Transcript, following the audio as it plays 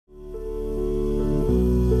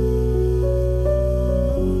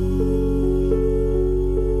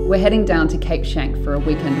we're heading down to Cape Schanck for a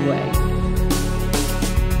weekend away.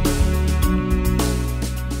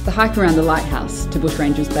 The hike around the lighthouse to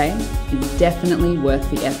Bushrangers Bay is definitely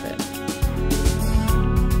worth the effort.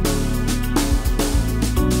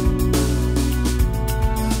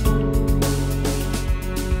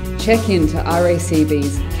 Check into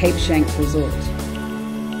RACV's Cape Schanck Resort.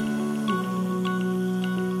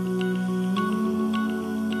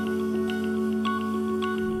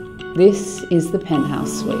 This is the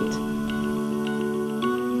penthouse suite.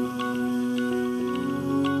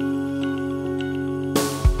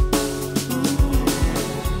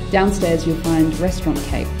 Downstairs you'll find Restaurant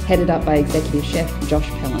Cape, headed up by executive chef Josh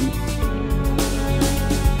Pelham.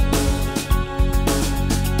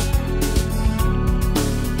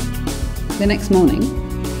 The next morning,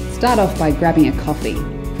 start off by grabbing a coffee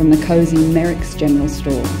from the cosy Merrick's General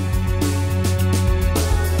Store.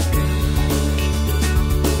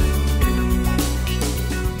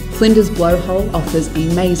 Flinders Blowhole offers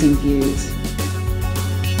amazing views.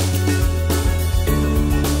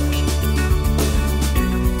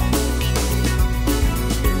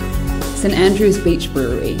 St Andrew's Beach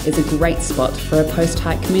Brewery is a great spot for a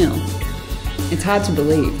post-hike meal. It's hard to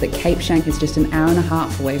believe that Cape Schanck is just an hour and a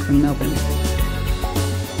half away from Melbourne.